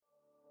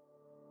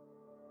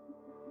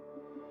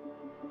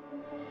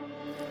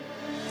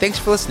Thanks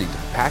for listening to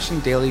the Passion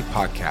Daily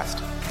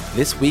Podcast.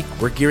 This week,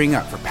 we're gearing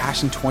up for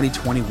Passion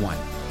 2021,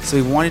 so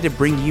we wanted to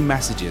bring you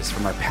messages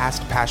from our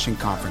past Passion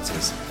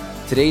conferences.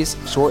 Today's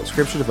short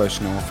scripture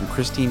devotional from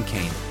Christine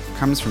Kane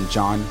comes from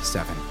John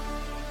 7.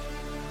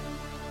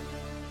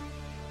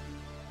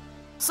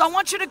 So I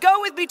want you to go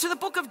with me to the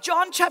book of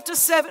John chapter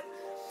 7.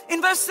 In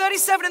verse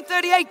 37 and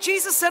 38,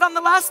 Jesus said on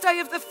the last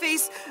day of the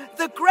feast,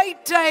 the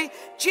great day,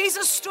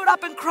 Jesus stood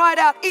up and cried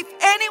out, "If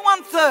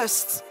anyone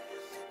thirsts,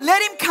 let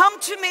him come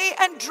to me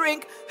and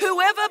drink.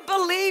 Whoever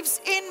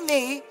believes in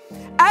me,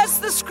 as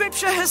the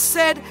scripture has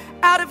said,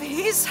 out of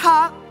his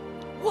heart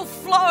will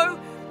flow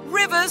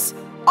rivers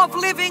of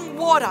living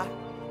water."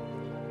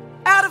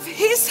 Out of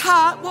his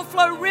heart will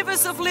flow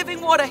rivers of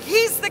living water.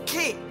 Here's the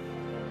key.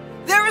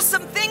 There are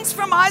some things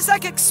from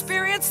Isaac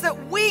experience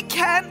that we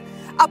can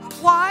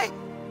apply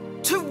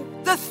to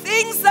the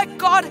things that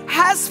God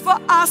has for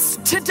us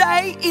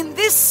today in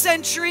this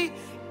century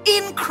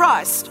in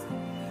Christ.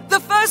 The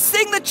first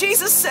thing that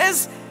Jesus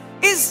says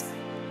is,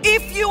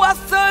 if you are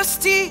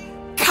thirsty,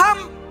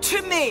 come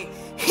to me.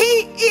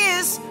 He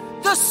is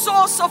the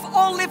source of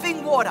all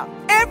living water.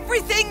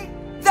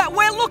 Everything that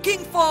we're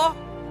looking for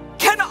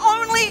can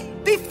only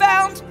be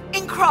found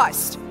in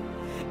Christ.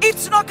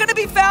 It's not going to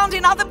be found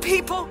in other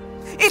people.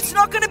 It's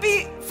not going to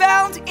be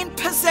found in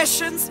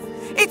possessions.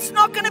 It's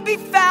not going to be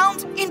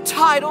found in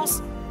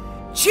titles.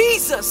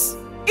 Jesus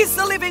is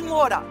the living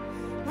water.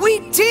 We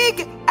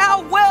dig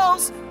our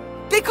wells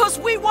because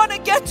we want to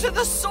get to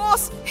the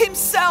source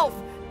himself,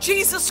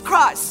 Jesus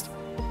Christ.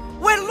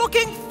 We're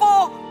looking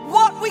for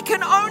what we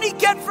can only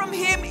get from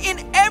him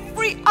in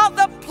every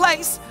other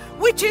place,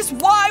 which is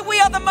why we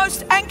are the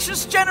most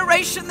anxious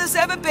generation there's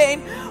ever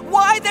been,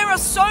 why there are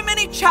so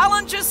many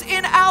challenges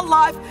in our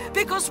life,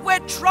 because we're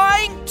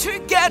trying to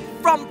get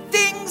from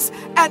things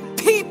and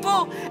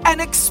people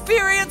and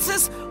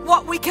experiences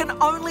what we can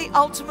only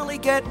ultimately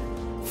get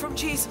from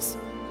Jesus.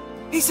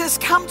 He says,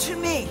 come to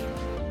me.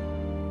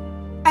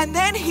 And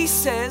then he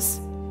says,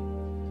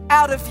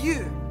 out of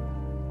you.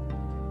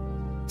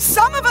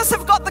 Some of us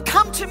have got the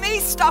come to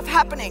me stuff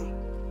happening.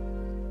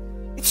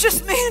 It's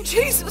just me and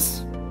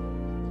Jesus.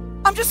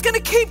 I'm just going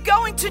to keep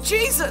going to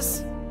Jesus.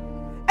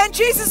 And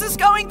Jesus is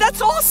going,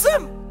 that's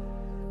awesome.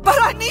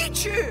 But I need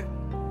you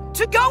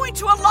to go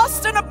into a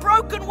lost and a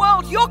broken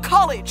world, your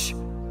college,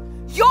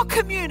 your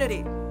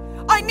community.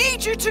 I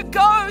need you to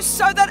go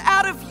so that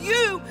out of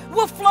you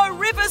will flow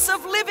rivers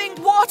of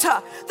living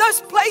water.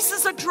 Those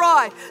places are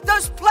dry.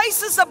 Those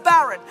places are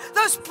barren.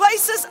 Those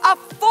places are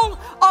full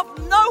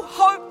of no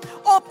hope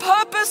or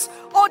purpose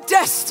or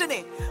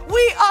destiny.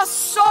 We are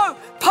so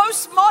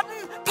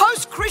postmodern,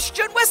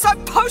 post-Christian. We're so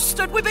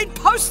posted. We've been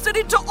posted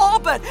into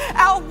orbit.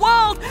 Our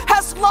world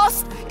has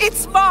lost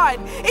its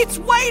mind. It's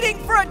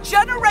waiting for a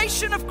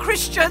generation of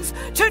Christians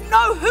to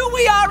know who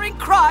we are in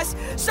Christ,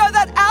 so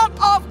that out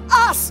of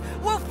us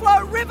will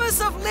flow rivers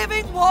of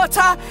living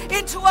water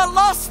into a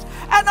lost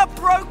and a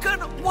broken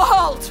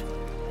world.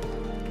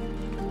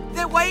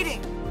 They're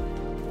waiting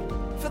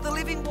for the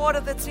living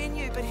water that's in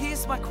you. But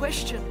here's my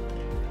question.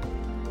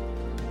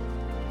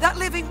 That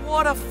living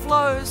water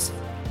flows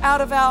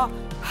out of our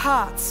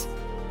hearts.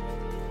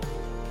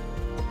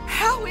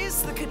 How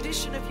is the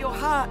condition of your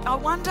heart? I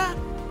wonder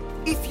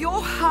if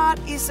your heart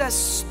is as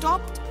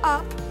stopped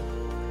up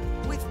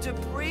with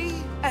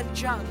debris and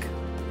junk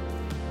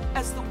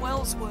as the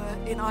wells were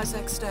in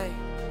Isaac's day.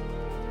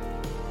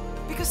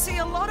 Because see,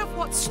 a lot of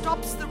what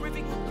stops the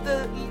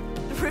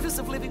rivers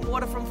of living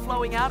water from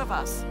flowing out of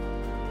us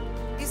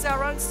is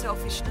our own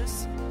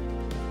selfishness.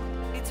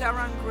 It's our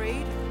own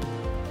greed.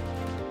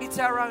 It's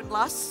our own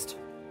lust.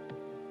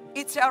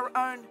 It's our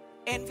own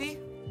envy.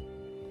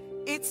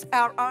 It's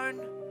our own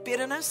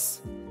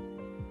bitterness.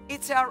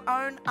 It's our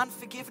own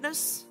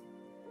unforgiveness.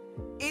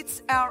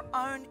 It's our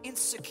own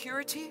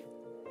insecurity.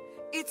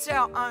 It's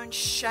our own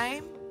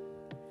shame.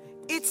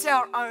 It's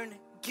our own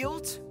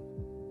guilt.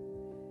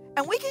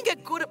 And we can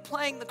get good at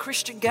playing the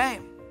Christian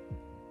game.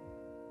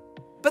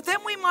 But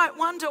then we might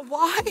wonder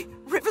why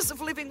rivers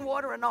of living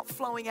water are not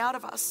flowing out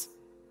of us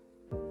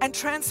and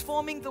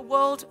transforming the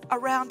world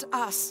around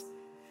us.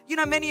 You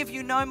know, many of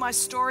you know my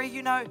story.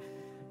 You know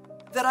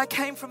that I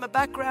came from a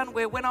background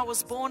where when I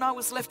was born, I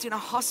was left in a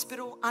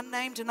hospital,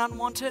 unnamed and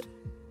unwanted.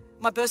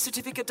 My birth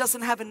certificate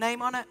doesn't have a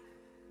name on it.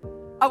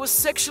 I was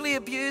sexually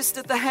abused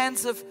at the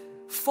hands of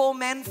 4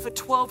 men for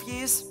 12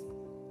 years.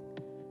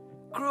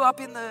 Grew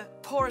up in the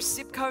poorest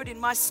zip code in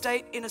my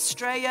state in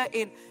Australia,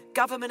 in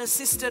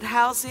government-assisted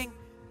housing.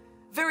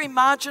 Very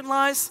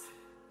marginalised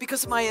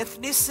because of my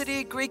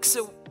ethnicity. Greeks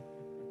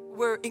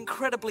were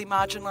incredibly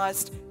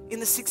marginalised in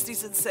the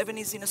 60s and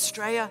 70s in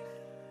Australia.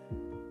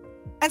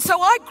 And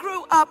so I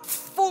grew up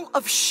full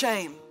of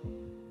shame,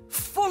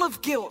 full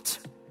of guilt,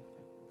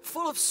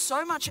 full of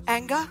so much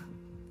anger,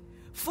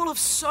 full of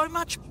so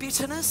much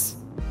bitterness.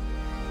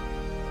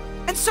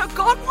 And so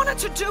God wanted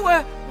to do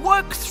a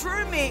work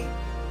through me,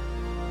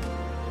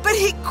 but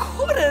he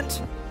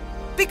couldn't,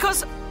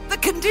 because the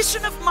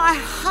condition of my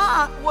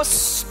heart was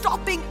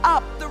stopping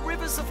up the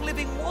rivers of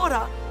living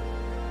water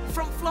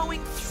from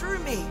flowing through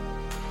me.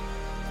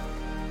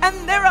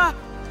 And there are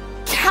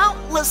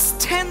countless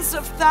tens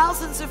of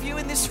thousands of you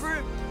in this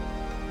room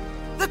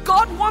that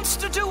God wants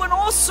to do an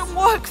awesome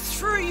work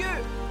through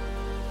you.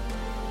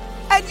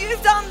 And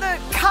you've done the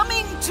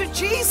coming to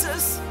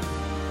Jesus,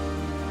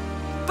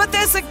 but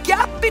there's a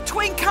gap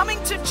between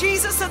coming to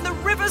Jesus and the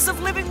rivers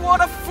of living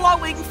water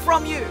flowing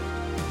from you.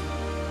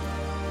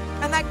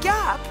 And that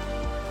gap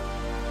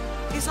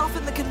is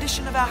often the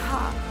condition of our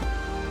heart.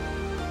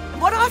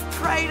 And what I've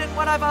prayed and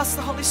what I've asked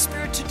the Holy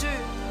Spirit to do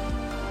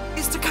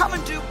is to come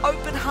and do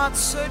open heart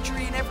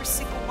surgery in every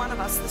single one of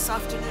us this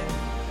afternoon.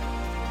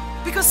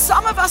 Because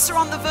some of us are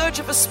on the verge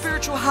of a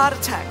spiritual heart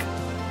attack.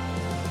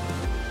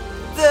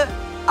 The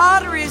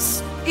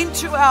arteries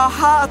into our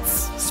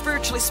hearts,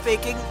 spiritually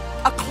speaking,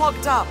 are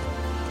clogged up.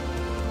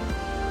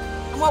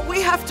 And what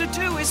we have to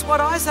do is what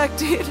Isaac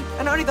did,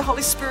 and only the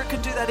Holy Spirit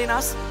can do that in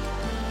us.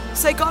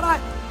 Say, God, I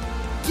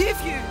give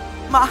you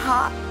my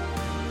heart.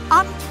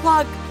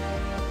 Unplug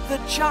the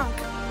junk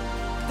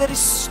that is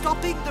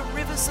stopping the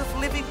rivers of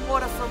living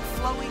water from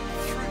flowing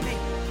through me.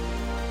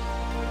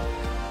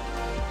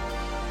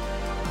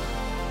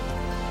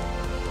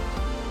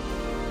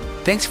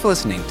 Thanks for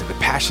listening to the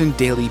Passion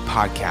Daily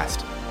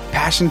Podcast.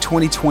 Passion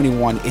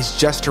 2021 is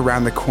just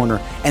around the corner,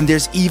 and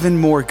there's even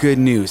more good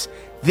news.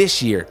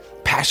 This year,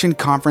 Passion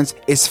Conference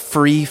is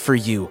free for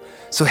you.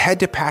 So head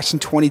to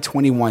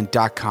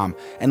passion2021.com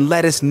and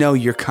let us know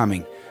you're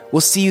coming.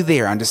 We'll see you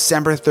there on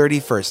December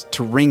 31st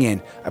to ring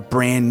in a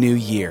brand new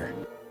year.